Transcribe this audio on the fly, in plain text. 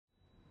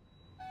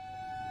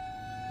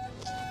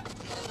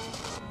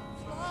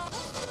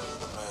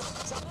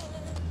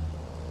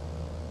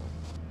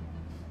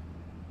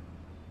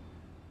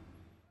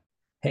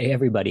Hey,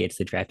 everybody, it's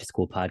the Drive to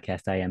School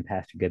podcast. I am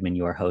Pastor Goodman,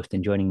 your host,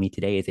 and joining me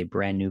today is a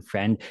brand new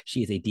friend.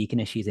 She is a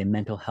deaconess. She's a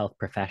mental health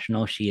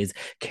professional. She is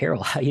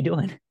Carol. How you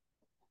doing?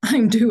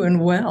 I'm doing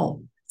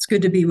well. It's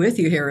good to be with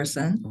you,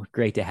 Harrison. Well,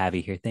 great to have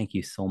you here. Thank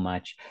you so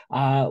much.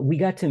 We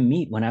got to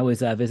meet when I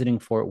was visiting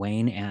Fort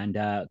Wayne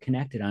and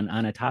connected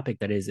on a topic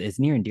that is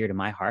near and dear to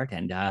my heart.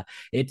 And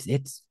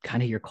it's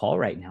kind of your call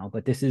right now.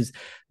 But this is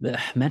the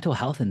mental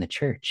health in the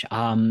church.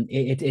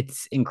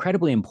 It's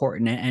incredibly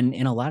important,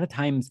 and a lot of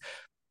times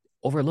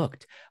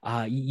overlooked.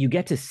 You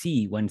get to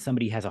see when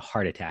somebody has a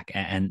heart attack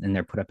and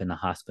they're put up in the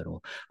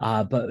hospital.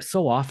 But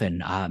so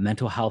often,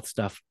 mental health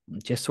stuff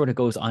just sort of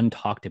goes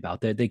untalked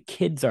about. The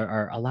kids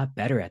are a lot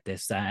better at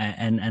this,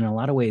 and in a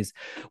lot of ways,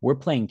 we're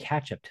playing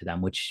catch up to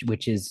them, which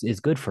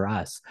is good for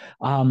us.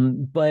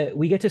 But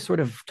we get to sort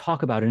of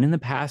talk about it. In the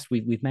past,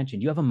 we've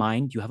mentioned you have a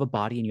mind, you have a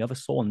body, and you have a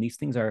soul, and these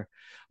things are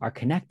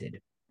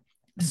connected.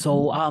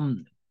 So,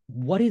 Mhm.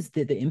 what is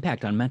the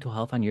impact on mental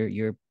health on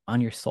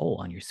your soul,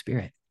 on your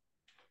spirit?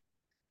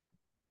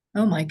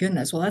 Oh my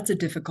goodness. Well, that's a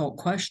difficult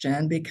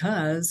question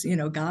because,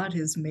 God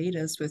has made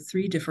us with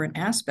three different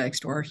aspects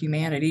to our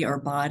humanity, our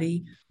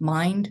body,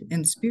 mind,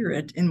 and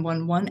spirit. And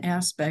when one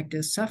aspect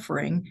is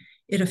suffering,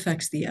 it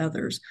affects the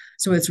others.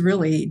 So it's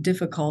really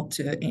difficult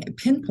to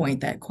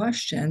pinpoint that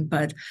question,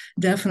 but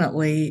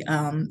definitely,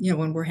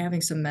 when we're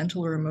having some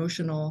mental or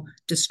emotional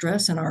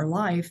distress in our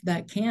life,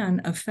 that can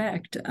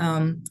affect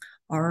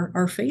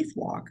our faith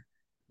walk.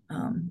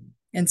 Um,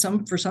 and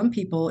for some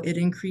people it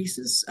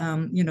increases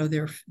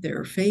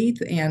their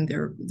faith and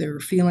their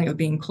feeling of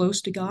being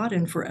close to God,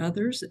 and for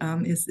others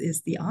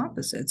is the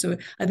opposite. So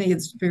I think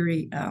it's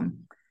very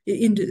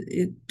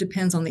it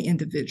depends on the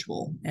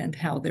individual and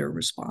how they're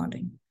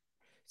responding.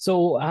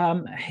 So,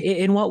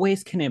 in what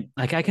ways can it,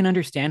 like, I can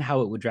understand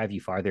how it would drive you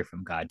farther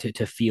from God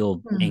to feel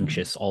Mhm.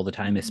 anxious all the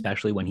time,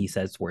 especially when he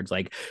says words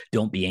like,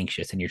 don't be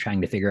anxious, and you're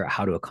trying to figure out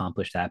how to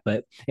accomplish that.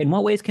 But in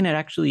what ways can it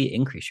actually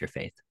increase your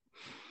faith?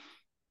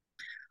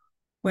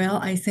 Well,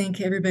 I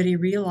think everybody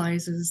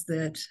realizes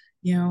that,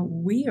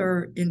 we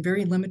are in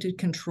very limited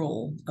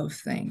control of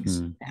things,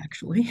 Hmm.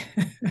 actually.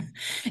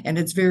 And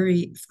it's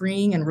very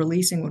freeing and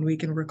releasing when we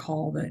can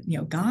recall that,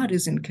 God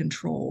is in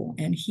control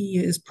and He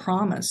has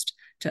promised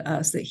to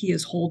us that He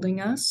is holding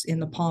us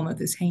in the palm of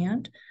His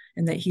hand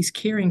and that He's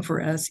caring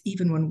for us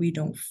even when we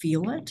don't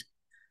feel it,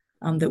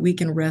 that we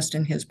can rest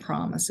in his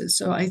promises.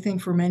 So I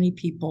think for many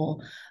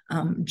people,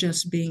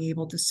 just being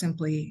able to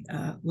simply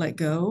let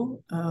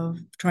go of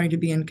trying to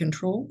be in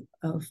control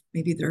of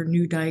maybe their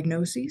new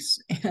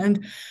diagnoses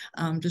and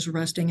just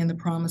resting in the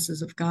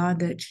promises of God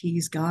that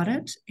he's got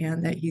it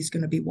and that he's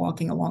going to be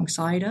walking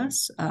alongside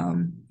us,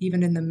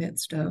 even in the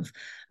midst of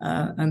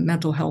a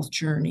mental health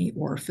journey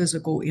or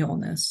physical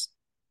illness.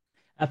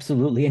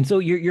 Absolutely. And so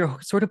you're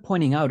sort of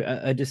pointing out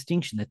a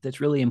distinction that's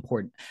really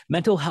important.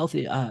 Mental health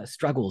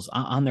struggles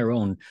on their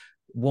own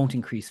won't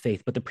increase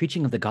faith, but the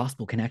preaching of the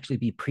gospel can actually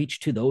be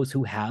preached to those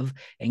who have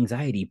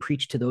anxiety,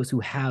 preached to those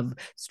who have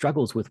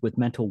struggles with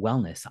mental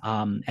wellness.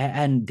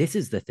 And this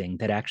is the thing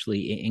that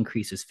actually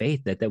increases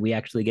faith, that we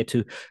actually get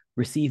to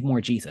receive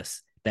more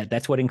Jesus.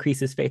 That's what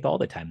increases faith all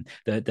the time.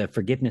 The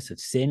forgiveness of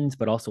sins,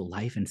 but also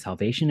life and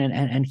salvation.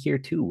 And here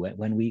too,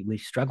 when we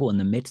struggle in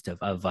the midst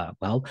of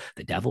well,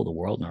 the devil, the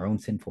world, and our own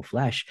sinful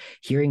flesh,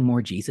 hearing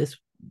more Jesus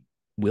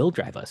will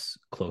drive us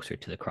closer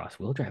to the cross,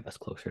 will drive us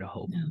closer to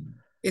hope. Yeah.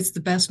 It's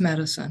the best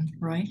medicine,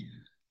 right?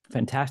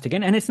 Fantastic.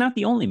 And it's not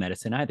the only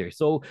medicine either.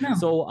 So No.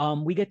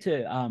 so we get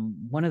to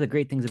one of the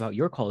great things about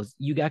your call is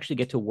you actually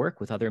get to work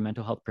with other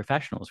mental health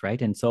professionals,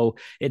 right? And so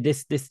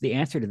this the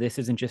answer to this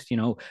isn't just,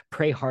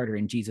 pray harder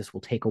and Jesus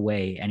will take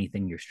away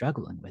anything you're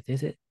struggling with,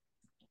 is it?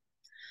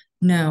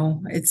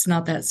 No, it's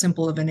not that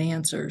simple of an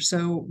answer.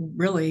 So,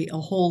 really, a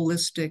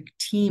holistic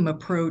team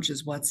approach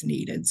is what's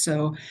needed.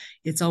 So,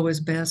 it's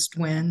always best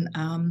when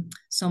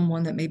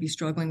someone that may be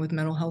struggling with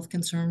mental health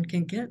concern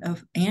can get an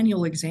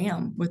annual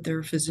exam with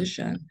their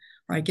physician,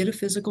 right? Get a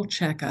physical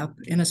checkup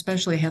and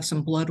especially have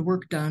some blood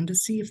work done to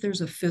see if there's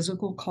a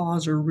physical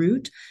cause or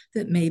root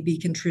that may be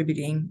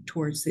contributing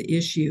towards the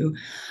issue.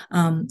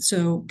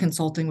 So,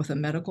 consulting with a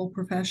medical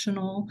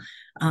professional,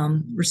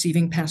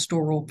 receiving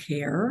pastoral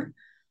care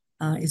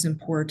is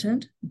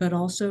important, but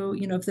also,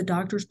 if the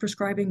doctor's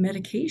prescribing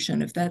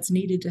medication, if that's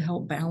needed to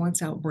help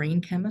balance out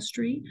brain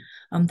chemistry,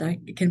 that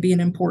can be an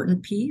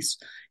important piece.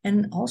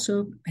 And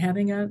also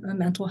having a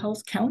mental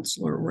health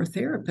counselor or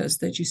therapist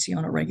that you see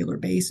on a regular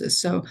basis.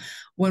 So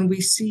when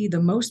we see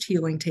the most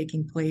healing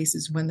taking place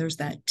is when there's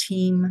that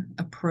team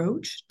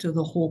approach to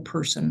the whole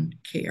person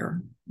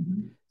care.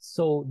 Mm-hmm.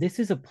 So this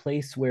is a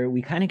place where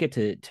we kind of get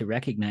to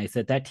recognize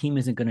that team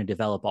isn't going to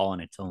develop all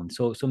on its own.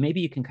 So maybe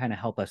you can kind of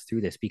help us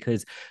through this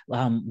because,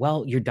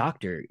 well, your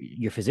doctor,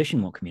 your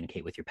physician won't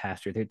communicate with your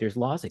pastor. There's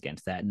laws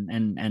against that,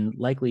 and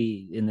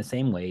likely in the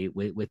same way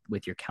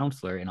with your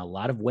counselor, in a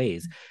lot of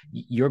ways,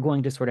 you're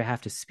going to sort of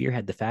have to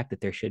spearhead the fact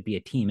that there should be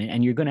a team,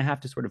 and you're going to have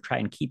to sort of try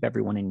and keep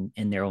everyone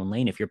in their own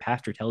lane. If your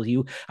pastor tells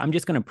you, "I'm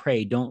just going to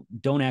pray," don't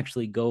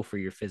actually go for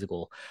your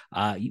physical.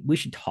 We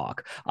should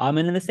talk. And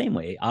in the same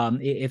way,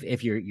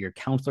 if your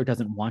counselor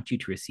doesn't want you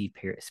to receive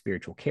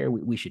spiritual care,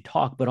 we should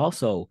talk. But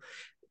also,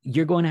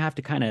 you're going to have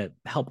to kind of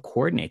help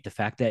coordinate the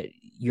fact that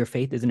your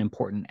faith is an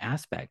important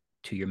aspect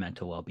to your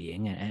mental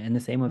well-being, and the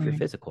same with your Right.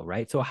 physical,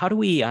 right? So how do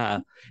we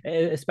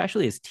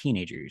especially as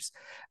teenagers,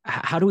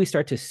 how do we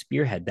start to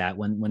spearhead that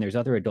when there's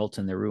other adults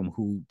in the room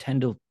who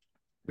tend to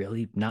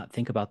really not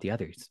think about the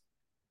others?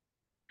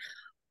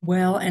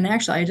 Well, and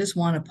actually, I just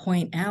want to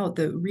point out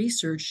that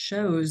research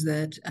shows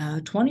that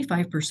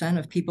 25%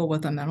 of people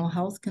with a mental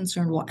health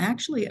concern will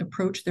actually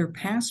approach their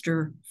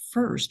pastor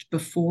first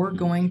before Mm-hmm.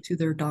 going to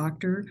their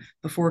doctor,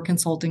 before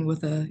consulting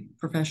with a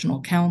professional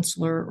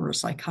counselor or a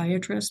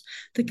psychiatrist.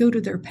 They go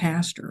to their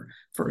pastor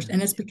first. Yeah.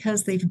 And it's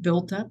because they've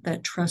built up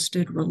that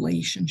trusted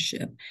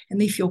relationship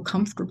and they feel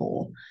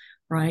comfortable,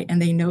 right?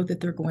 And they know that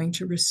they're going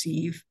to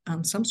receive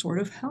some sort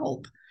of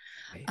help.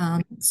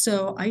 Right.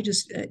 So I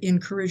just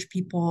encourage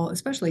people,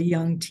 especially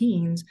young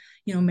teens,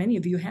 many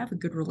of you have a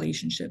good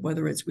relationship,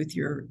 whether it's with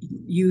your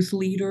youth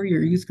leader,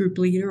 your youth group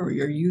leader, or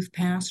your youth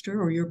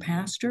pastor, or your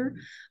pastor,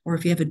 or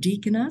if you have a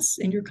deaconess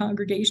in your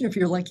congregation, if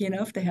you're lucky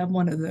enough to have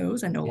one of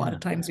those. I know a lot Yeah.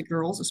 of times the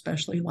girls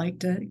especially like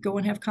to go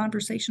and have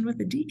conversation with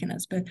the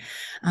deaconess, but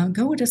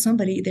go to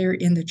somebody there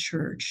in the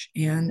church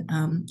and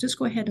just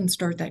go ahead and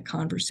start that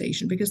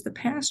conversation, because the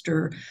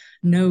pastor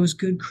knows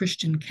good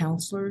Christian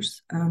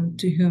counselors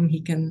to whom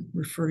he can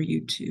refer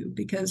you to,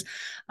 because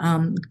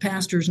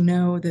pastors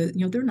know that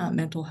they're not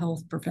mental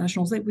health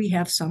professionals, that we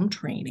have some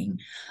training,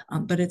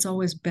 but it's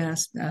always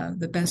best,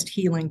 the best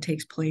healing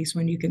takes place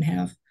when you can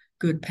have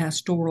good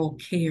pastoral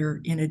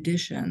care in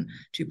addition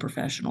to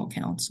professional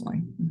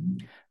counseling.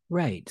 Mm-hmm.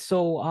 Right.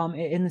 So,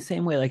 in the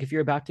same way, like if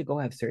you're about to go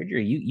have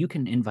surgery, you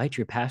can invite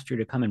your pastor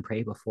to come and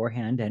pray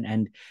beforehand,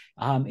 and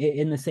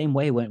in the same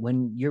way,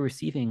 when you're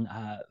receiving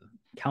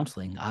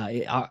counseling,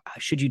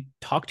 should you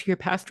talk to your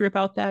pastor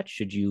about that?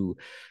 Should you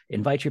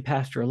invite your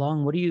pastor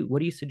along? What do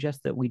you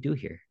suggest that we do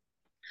here?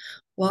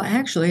 Well,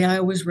 actually, I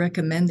always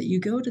recommend that you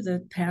go to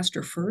the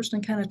pastor first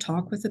and kind of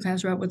talk with the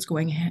pastor about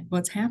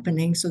what's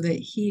happening, so that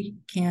he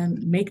can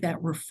make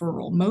that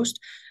referral. Most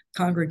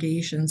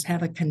congregations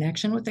have a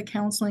connection with the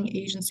counseling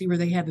agency where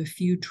they have a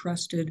few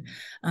trusted,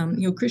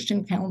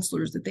 Christian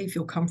counselors that they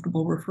feel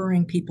comfortable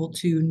referring people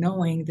to,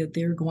 knowing that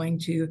they're going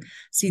to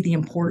see the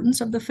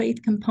importance of the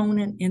faith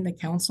component in the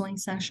counseling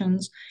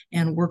sessions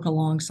and work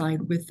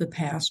alongside with the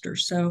pastor.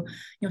 So,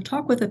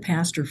 talk with the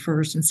pastor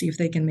first and see if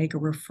they can make a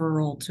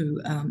referral to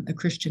a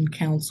Christian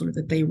counselor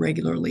that they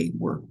regularly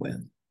work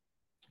with.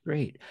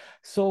 Great.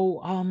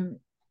 So,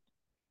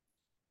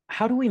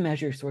 how do we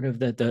measure sort of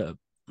the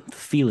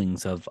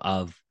feelings of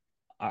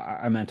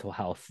our mental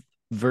health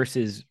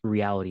versus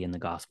reality in the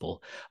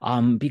gospel?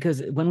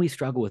 Because when we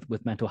struggle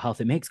with mental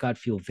health, it makes God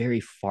feel very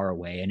far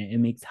away, and it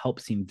makes help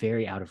seem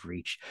very out of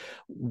reach.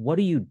 What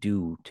do you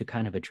do to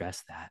kind of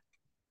address that?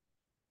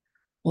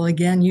 Well,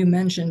 again, you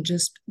mentioned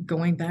just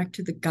going back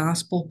to the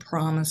gospel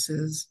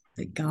promises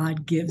that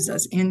God gives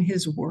us in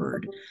his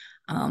word.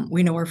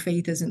 We know our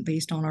faith isn't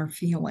based on our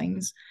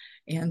feelings.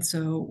 And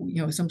so,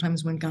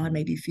 sometimes when God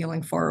may be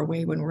feeling far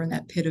away, when we're in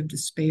that pit of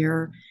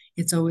despair,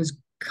 it's always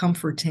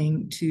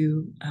comforting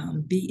to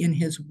be in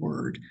his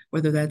word,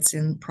 whether that's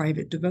in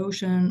private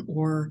devotion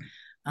or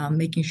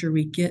making sure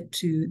we get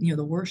to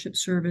the worship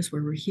service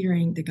where we're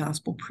hearing the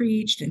gospel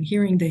preached and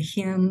hearing the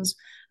hymns.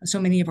 So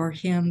many of our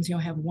hymns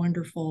have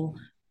wonderful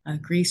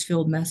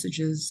grace-filled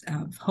messages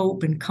of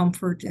hope and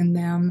comfort in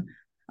them.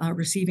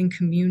 Receiving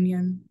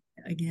communion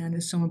again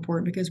is so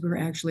important, because we're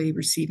actually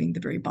receiving the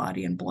very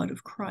body and blood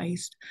of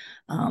Christ,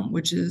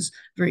 which is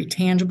very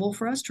tangible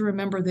for us to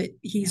remember that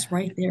he's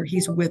right there,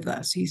 he's with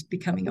us, he's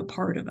becoming a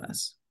part of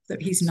us,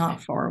 that he's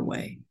not far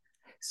away.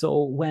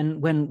 So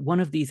when one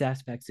of these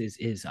aspects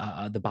is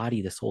the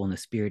body, the soul, and the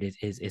spirit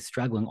is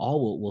struggling,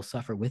 all will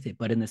suffer with it.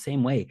 But in the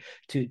same way,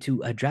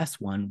 to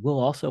address one will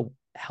also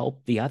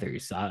help the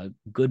others.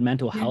 Good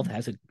mental Yeah, health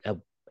has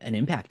an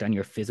impact on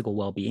your physical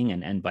well-being,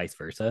 and vice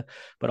versa.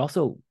 But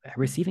also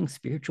receiving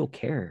spiritual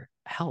care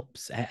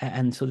helps,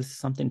 and so this is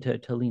something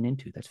to lean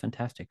into. That's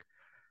fantastic.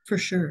 for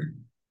sure.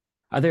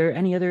 Are there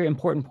any other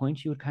important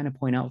points you would kind of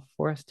point out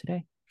for us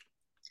today?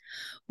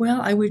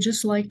 Well, I would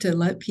just like to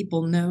let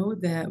people know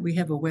that we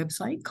have a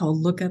website called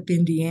Look Up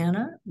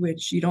Indiana,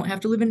 which you don't have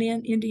to live in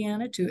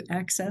Indiana to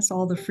access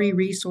all the free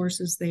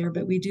resources there,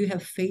 but we do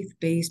have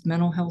faith-based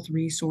mental health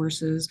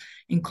resources,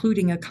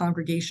 including a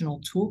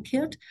congregational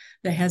toolkit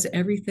that has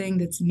everything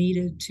that's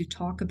needed to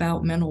talk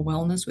about mental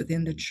wellness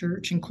within the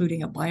church,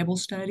 including a Bible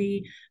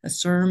study, a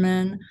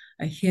sermon,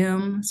 a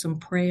hymn, some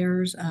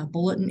prayers,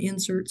 bulletin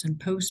inserts and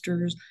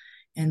posters,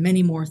 and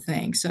many more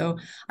things. So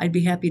I'd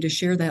be happy to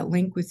share that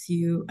link with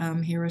you,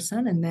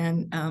 Harrison, and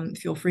then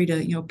feel free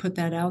to put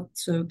that out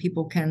so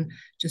people can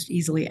just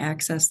easily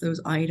access those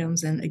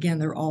items. And again,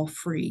 they're all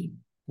free.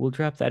 We'll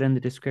drop that in the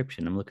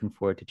description. I'm looking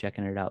forward to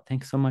checking it out.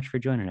 Thanks so much for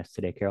joining us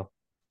today, Carol.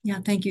 Yeah,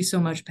 thank you so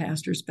much,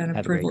 Pastor. It's been a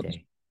Have a great privilege.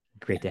 day.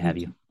 Great Yeah, to have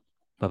you you. too.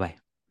 Bye bye.